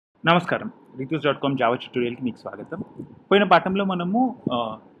నమస్కారం. రితూస్.com జావా ట్యుటోరియల్‌కి మీకు స్వాగతం. పోయిన పాఠంలో మనము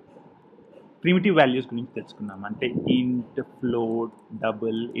ప్రిమిటివ్ వాల్యూస్ గురించి తెలుసుకున్నాం. అంటే ఇంట్, ఫ్లోట్,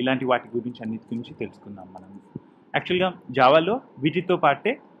 డబుల్ ఇలాంటి వాటి గురించి అన్నిటి గురించి తెలుసుకున్నాం మనం. యాక్చువల్‌గా జావాలో వీటితో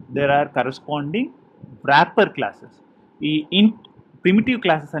పాటే there are corresponding wrapper classes. ఈ ఇంట్ ప్రిమిటివ్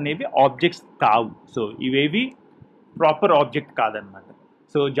క్లాసెస్ అనేవి ఆబ్జెక్ట్స్ కావు. సో ఇవేవి ప్రాపర్ ఆబ్జెక్ట్ కాదనమాట.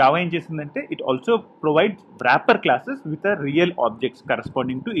 సో జావా ఏం చేసిందంటే it also provides wrapper classes with a real objects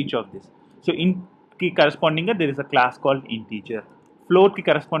corresponding to each of this. So int ki corresponding there is a class called integer. Float ki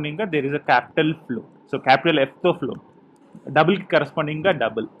corresponding there is a capital float. So capital F to float. Double ki corresponding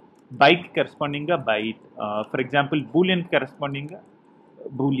double. Byte ki corresponding byte. For example, Boolean ki corresponding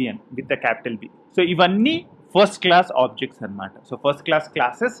Boolean with a capital B. So ivanni first class objects anamata. So first class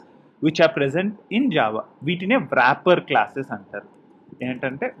classes which are present in Java. వీటినే wrapper classes అంటారు.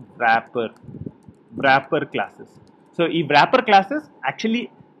 ఏంటంటే wrapper classes. So ఈ wrapper classes actually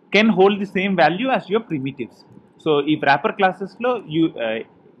can hold the same value as your primitives. So ఈ wrapper classes లో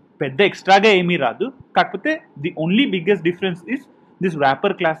పెద్ద ఎక్స్ట్రాగా ఏమీ రాదు. కాకపోతే the only biggest difference is this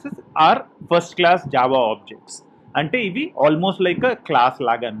wrapper classes are first class Java objects. అంటే ఇవి ఆల్మోస్ట్ లైక్ క్లాస్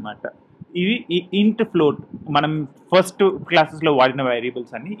లాగా అనమాట. ఇవి ఇంట్ ఫ్లోట్ మనం ఫస్ట్ క్లాసెస్లో వాడిన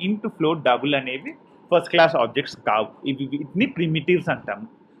వేరియబుల్స్ అన్ని ఇంట్ ఫ్లోట్ డబుల్ అనేవి ఫస్ట్ క్లాస్ ఆబ్జెక్ట్స్ కావు. ఇవి వీటిని ప్రిమిటివ్స్ అంటాము.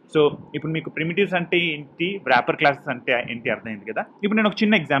 సో ఇప్పుడు మీకు ప్రిమిటివ్స్ అంటే ఏంటి, wrapper క్లాసెస్ అంటే ఏంటి అర్థమైంది కదా. ఇప్పుడు నేను ఒక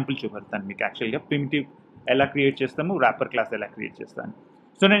చిన్న ఎగ్జాంపుల్ చూపెడతాను మీకు. యాక్చువల్గా ప్రిమిటివ్ ఎలా క్రియేట్ చేస్తాము, wrapper క్లాస్ ఎలా క్రియేట్ చేస్తాను.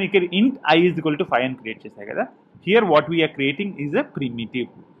 సో నేను ఇక్కడ ఇంట్ I = 5 అని క్రియేట్ చేశాను కదా. Here what we are creating is a primitive.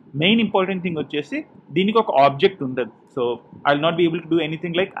 Main important thing వచ్చేసి దీనికి ఒక ఆబ్జెక్ట్ ఉండదు. So I will not be able to do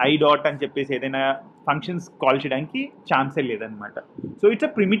anything like I dot అని చెప్పేసి ఏదైనా ఫంక్షన్స్ కాల్ చేయడానికి ఛాన్సే లేదనమాట. సో ఇట్స్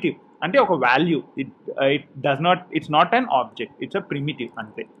అ ప్రిమిటివ్ అంటే ఒక value. It's not an object, it's a primitive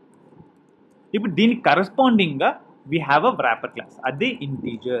అంతే. ఇప్పుడు దీనికి కరస్పాండింగ్గా we have a wrapper class, అదే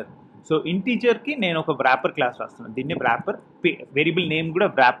ఇంటీజర్. సో ఇంటీజర్కి నేను ఒక wrapper క్లాస్ రాస్తున్నాను. దీన్ని wrapper వేరియబుల్ నేమ్ కూడా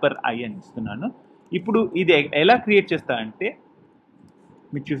wrapper I అని ఇస్తున్నాను. ఇప్పుడు ఇది ఎలా క్రియేట్ చేస్తానంటే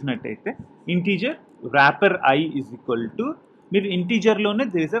మీరు చూసినట్టయితే ఇంటీజర్ wrapper I = మీరు ఇంటీజర్లోనే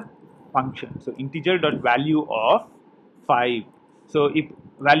there is a function. So integer dot value of 5. So ఈ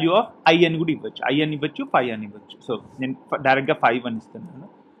వాల్యూ ఆఫ్ I అని కూడా ఇవ్వచ్చు, I అని ఇవ్వచ్చు, 5 అని ఇవ్వచ్చు. సో నేను డైరెక్ట్గా 5 అని ఇస్తున్నాను.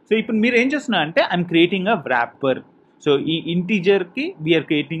 సో ఇప్పుడు మీరు ఏం చేస్తున్నారు అంటే I'm creating a wrapper. So ఈ ఇంటీజర్కి వీఆర్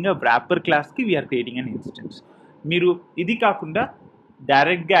క్రియేటింగ్ అ wrapper క్లాస్కి వీఆర్ క్రియేటింగ్ అన్ ఇన్స్టెన్స్. మీరు ఇది కాకుండా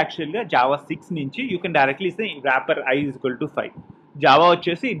డైరెక్ట్గా యాక్చువల్గా జావా 6 నుంచి యూ కెన్ డైరెక్ట్లీ ఇస్తే wrapper I = 5. జావా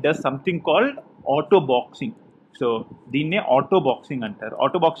వచ్చేసి it does something called auto boxing. So దీన్నే ఆటో బాక్సింగ్ అంటారు.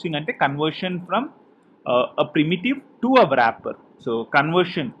 ఆటో బాక్సింగ్ అంటే conversion from a primitive to a wrapper. So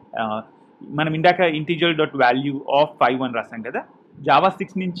conversion మనం ఇందాక ఇంటీజర్ డాట్ వాల్యూ ఆఫ్ 5 అని రాసాం కదా. జావా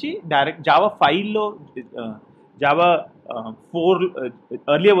 6 నుంచి direct Java 5లో Java 4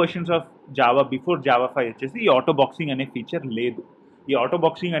 earlier versions of Java before Java 5 వచ్చేసి ఈ ఆటో బాక్సింగ్ అనే ఫీచర్ లేదు. ఈ ఆటో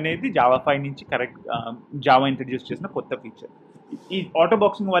బాక్సింగ్ అనేది జావా 5 నుంచి కరెక్ట్ జావా ఇంట్రడ్యూస్ చేసిన కొత్త ఫీచర్. ఈ ఆటో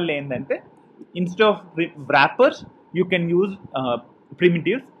బాక్సింగ్ వల్ల ఏంటంటే instead of wrappers you can use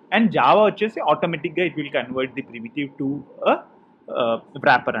primitives and Java వచ్చేసి ఆటోమేటిక్గా it will convert the primitive to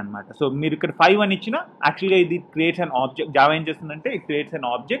wrapper అనమాట. సో మీరు ఇక్కడ 5 అని ఇచ్చిన యాక్చువల్గా ఇది క్రియేట్స్ అన్ ఆబ్జెక్ట్. జావా ఏం చేస్తుందంటే it creates an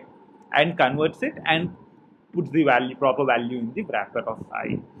object and converts it and puts the value proper value in the wrapper of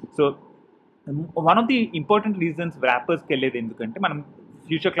I. So one of the important reasons wrappers-కి వెళ్ళేది ఎందుకంటే మనం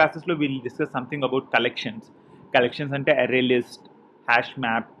ఫ్యూచర్ క్లాసెస్లో will discuss something about collections అంటే array list, hash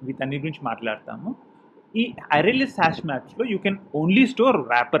map వీటన్నిటి గురించి మాట్లాడతాము. ఈ array list, hash మ్యాప్స్లో you can only store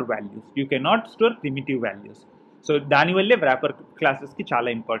wrapper values, you can not store primitive values. So దానివల్లే wrapper క్లాసెస్కి చాలా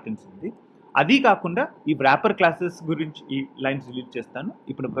ఇంపార్టెన్స్ ఉంది. అది కాకుండా ఈ wrapper క్లాసెస్ గురించి ఈ లైన్స్ డిలీట్ చేస్తాను.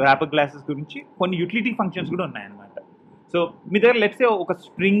 ఇప్పుడు wrapper క్లాసెస్ గురించి కొన్ని యూటిలిటీ ఫంక్షన్స్ కూడా ఉన్నాయన్నమాట. సో మీ దగ్గర లెట్స్ సే ఒక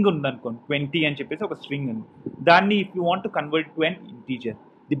స్ట్రింగ్ ఉందనుకోండి, 20 అని చెప్పేసి ఒక స్ట్రింగ్ ఉంది. దాన్ని if you want to convert to an integer,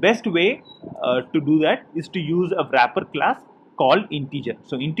 the best way to do that is to use a wrapper class called integer.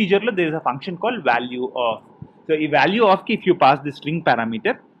 So integer lo there is a function called value of. So a value of ki if you pass the string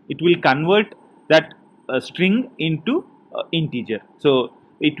parameter, it will convert that string into integer. So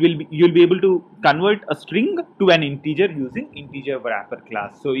it will be, you'll be able to convert a string to an integer using integer wrapper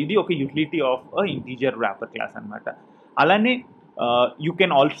class. So idi oka utility of a integer wrapper class anamata. Alane you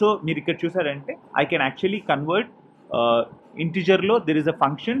can also meer ikkada chusarante I can actually convert integer lo there is a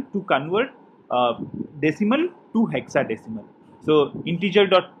function to convert decimal to hexadecimal. So integer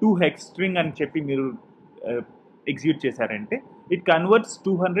dot 2 hex string అని చెప్పి మీరు execute చేశారంటే it converts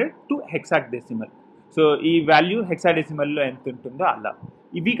 200 to hexadecimal. So ఈ value హెక్సాడెసిమల్లో ఎంత ఉంటుందో అలా.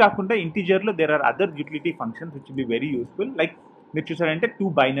 ఇవి కాకుండా ఇంటీజర్లో there are other utility functions which be very useful. Like మీరు చూసారంటే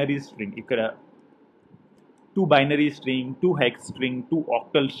 2 బైనరీ స్ట్రింగ్, ఇక్కడ 2 binary string, 2 hex string, 2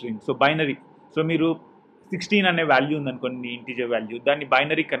 octal string. So binary, so మీరు 16 అనే వాల్యూ ఉందనుకోండి, ఇంటీజర్ వాల్యూ, దాన్ని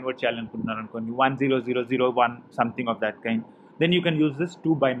బైనరీ కన్వర్ట్ చేయాలనుకుంటున్నారు అనుకోండి, 10001 something of that kind, then you can use this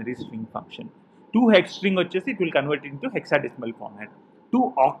 2 binary string function. 2 hex string వచ్చేసి it will convert into hexadecimal format. 2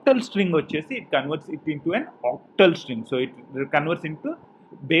 octal string వచ్చేసి it converts it into an octal string, so it converts into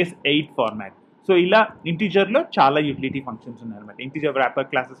base 8 format. So ఇలా ఇంటీజర్లో చాలా utility functions ఉన్నాయన్నమాట. Integer wrapper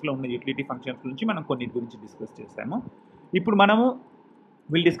క్లాసెస్లో ఉన్న utility functions గురించి మనం కొన్నిటి గురించి డిస్కస్ చేస్తాము. ఇప్పుడు మనము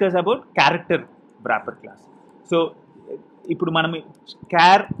will discuss about character wrapper class. So ఇప్పుడు మనం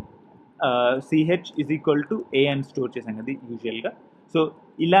క్యార్ ch is equal to a అని స్టోర్ చేసాం కదా యూజువల్గా. సో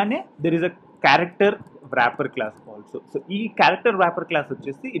ఇలానే there is a character wrapper class also. So ఈ క్యారెక్టర్ వ్రాపర్ క్లాస్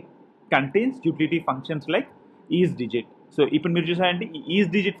వచ్చేసి it contains utility functions like is digit. So ఇప్పుడు మీరు చూసారంటే ఈ ఈజ్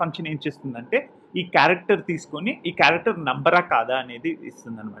డిజిట్ ఫంక్షన్ ఏం చేస్తుందంటే ఈ క్యారెక్టర్ తీసుకొని ఈ క్యారెక్టర్ నంబరా కాదా అనేది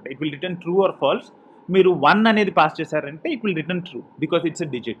ఇస్తుంది అనమాట. It will return true or falls. మీరు 1 అనేది పాస్ చేశారంటే it will return true because it's a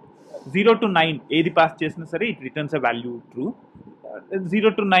digit. 0 to 9 ఏది పాస్ చేసినా సరే it returns a value true.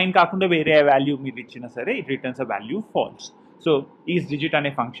 0 to 9 కాకుండా వేరే వాల్యూ మీరు ఇచ్చినా సరే it returns a value falls. So is digit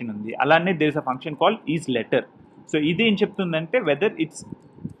అనే ఫంక్షన్ ఉంది. అలానే there is a function call is letter. So ఇది ఏం చెప్తుందంటే whether it's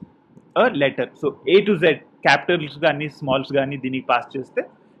a letter. So A to Z Capitals కానీ స్మాల్స్ కానీ దీనికి పాస్ చేస్తే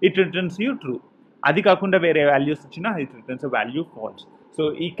ఇట్ రిటర్న్స్ యూ ట్రూ. అది కాకుండా వేరే వాల్యూస్ ఇచ్చినా it returns a value falls. So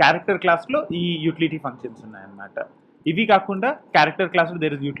ఈ క్యారెక్టర్ క్లాస్లో ఈ యూటిలిటీ ఫంక్షన్స్ ఉన్నాయన్నమాట. ఇవి కాకుండా క్యారెక్టర్ క్లాస్లో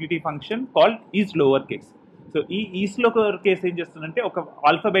there is utility function called is lower case. So ఈ ఈజ్ లోవర్ కేస్ ఏం చేస్తుందంటే ఒక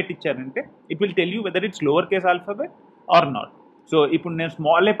ఆల్ఫాబెట్ ఇచ్చారంటే it will tell you whether it's lower case alphabet are not. So ఇప్పుడు నేను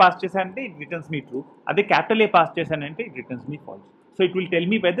స్మాల్ ఏ పాస్ చేశానంటే ఇట్ రిటర్న్స్ మీ ట్రూ. అదే capital ఏ pass చేశానంటే it returns me falls. So it will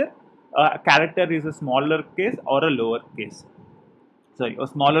tell me weather character is a smaller case or a lower case, sorry, a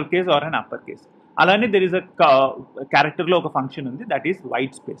smaller case or an upper case. అలానే there is a క్యారెక్టర్లో ఒక function ఉంది that is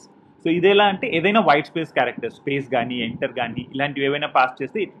white space. So ఇది ఎలా అంటే ఏదైనా white space character space కానీ enter కానీ ఇలాంటివి ఏవైనా పాస్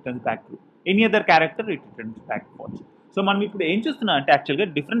చేస్తే it returns back true. Any other character it returns back falls. So మనం ఇప్పుడు ఏం చూస్తున్నాం అంటే యాక్చువల్గా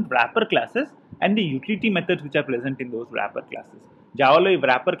different wrapper classes and the utility methods which are present in those wrapper classes. జావాలో ఈ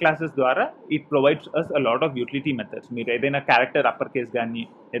వ్రాపర్ క్లాసెస్ ద్వారా it provides us a lot of utility methods. మీరు ఏదైనా క్యారెక్టర్ అప్పర్ కేస్ కానీ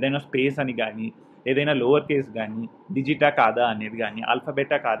ఏదైనా స్పేస్ అని కానీ ఏదైనా లోవర్ కేస్ కానీ డిజిటా కాదా అనేది కానీ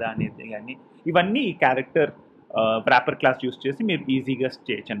ఆల్ఫాబెటా కాదా అనేది కానీ ఇవన్నీ ఈ క్యారెక్టర్ వ్రాపర్ క్లాస్ యూస్ చేసి మీరు ఈజీగా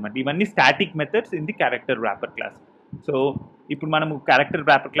చేయొచ్చు అనమాట. ఇవన్నీ static methods in the character wrapper class. So ఇప్పుడు మనము క్యారెక్టర్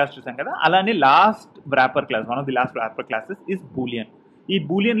వ్రాపర్ క్లాస్ చూసాం కదా, అలానే last wrapper class one of the last wrapper classes is Boolean. ఈ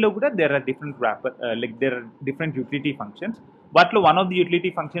బూలియన్లో కూడా there are different wrapper like there are different utility functions. వాటిలో one of the utility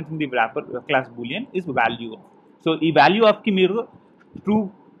functions in the wrapper class Boolean is value of. So ఈ value ఆఫ్కి మీరు true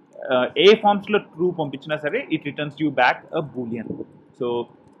ఏ ఫార్మ్స్లో true పంపించినా సరే it returns you back a Boolean. So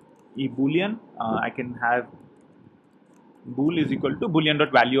ఈ Boolean I can have bool is equal to boolean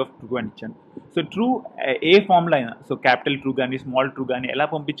dot value of true అని ఇచ్చాను. So true ఏ ఫామ్లో అయినా, so capital true కానీ స్మాల్ ట్రూ కానీ ఎలా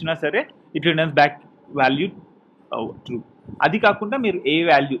పంపించినా సరే it returns back value true. అది కాకుండా మీరు ఏ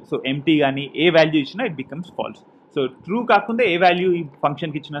వాల్యూ, సో ఎంటీ కానీ ఏ వాల్యూ ఇచ్చినా it becomes falls. So true కాకుండా ఏ వాల్యూ ఈ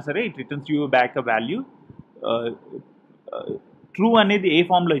ఫంక్షన్కి ఇచ్చినా సరే it returns you back a value true అనేది ఏ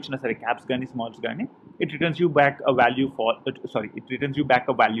ఫామ్లో ఇచ్చినా సరే క్యాప్స్ కానీ స్మాల్స్ కానీ it returns you back a value it returns you back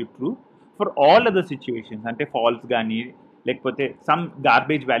a value true for all other situations. అంటే ఫాల్స్ కానీ లేకపోతే సమ్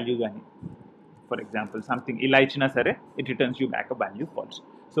గార్బేజ్ వాల్యూ కానీ ఫర్ ఎగ్జాంపుల్ సంథింగ్ ఇలా ఇచ్చినా సరే it returns you back a value falls.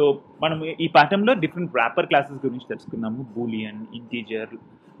 So మనం ఈ పాఠంలో డిఫరెంట్ వ్రాపర్ క్లాసెస్ గురించి తెలుసుకున్నాము. బూలియన్, ఇంటీజర్,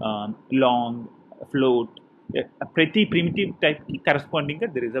 లాంగ్, ఫ్లోట్, ప్రతి primitive టైప్కి కరెస్పాండింగ్గా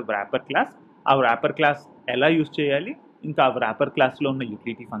there is a wrapper class. ఆ వ్రాపర్ క్లాస్ ఎలా యూజ్ చేయాలి, ఇంకా ఆ వ్రాపర్ క్లాస్లో ఉన్న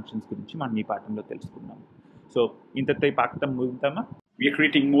యూటిలిటీ ఫంక్షన్స్ గురించి మనం ఈ పాఠంలో తెలుసుకున్నాము. సో ఇంతతో ఈ పాఠం ముగిద్దామా? We are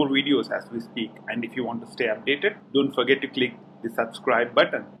creating more videos as we speak, and if you want to stay updated, don't forget to click the subscribe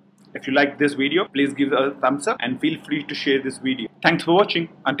button. If you like this video, please give a thumbs up and feel free to share this video. Thanks for watching.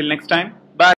 Until next time.